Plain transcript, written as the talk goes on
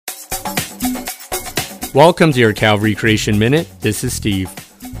Welcome to your Calvary Creation Minute. This is Steve.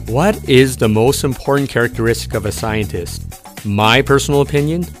 What is the most important characteristic of a scientist? My personal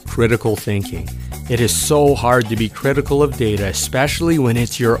opinion, critical thinking. It is so hard to be critical of data, especially when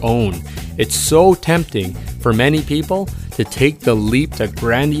it's your own. It's so tempting for many people to take the leap to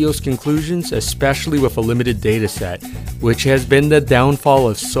grandiose conclusions, especially with a limited data set, which has been the downfall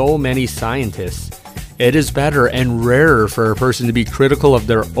of so many scientists. It is better and rarer for a person to be critical of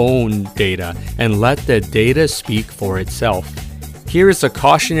their own data and let the data speak for itself. Here is a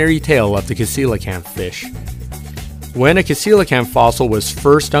cautionary tale of the Coelacanth fish. When a coelacanth fossil was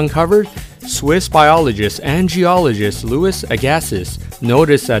first uncovered, Swiss biologist and geologist Louis Agassiz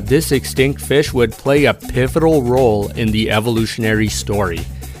noticed that this extinct fish would play a pivotal role in the evolutionary story.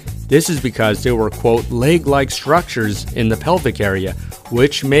 This is because there were, quote, leg-like structures in the pelvic area,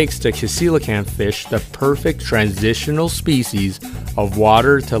 which makes the coelacanth fish the perfect transitional species of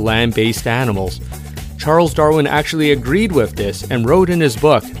water to land-based animals. Charles Darwin actually agreed with this and wrote in his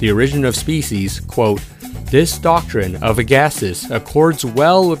book, The Origin of Species, quote, "This doctrine of Agassiz accords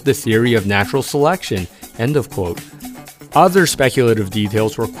well with the theory of natural selection," end of quote. Other speculative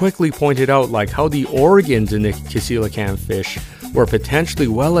details were quickly pointed out, like how the organs in the coelacanth fish were potentially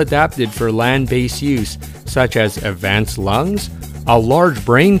well adapted for land-based use, such as advanced lungs, a large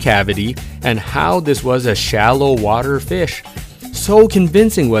brain cavity, and how this was a shallow water fish. So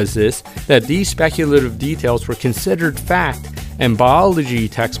convincing was this that these speculative details were considered fact, and biology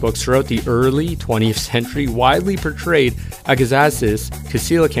textbooks throughout the early 20th century widely portrayed Agassiz's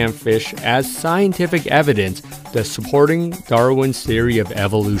coelacanth fish as scientific evidence that supporting Darwin's theory of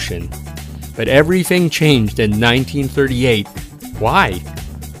evolution. But everything changed in 1938. Why?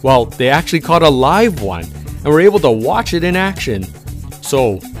 Well, they actually caught a live one and were able to watch it in action.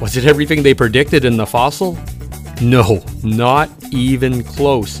 So, was it everything they predicted in the fossil? No, not even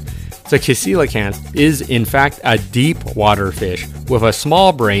close. The coelacanth is in fact a deep water fish with a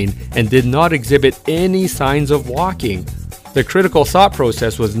small brain and did not exhibit any signs of walking. The critical thought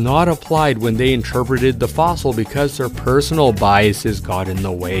process was not applied when they interpreted the fossil because their personal biases got in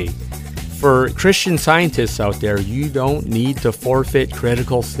the way. For Christian scientists out there, you don't need to forfeit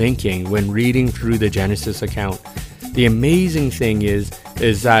critical thinking when reading through the Genesis account. The amazing thing is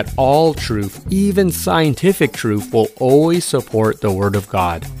that all truth, even scientific truth, will always support the Word of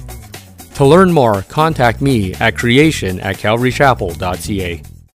God. To learn more, contact me at creation@calvarychapel.ca.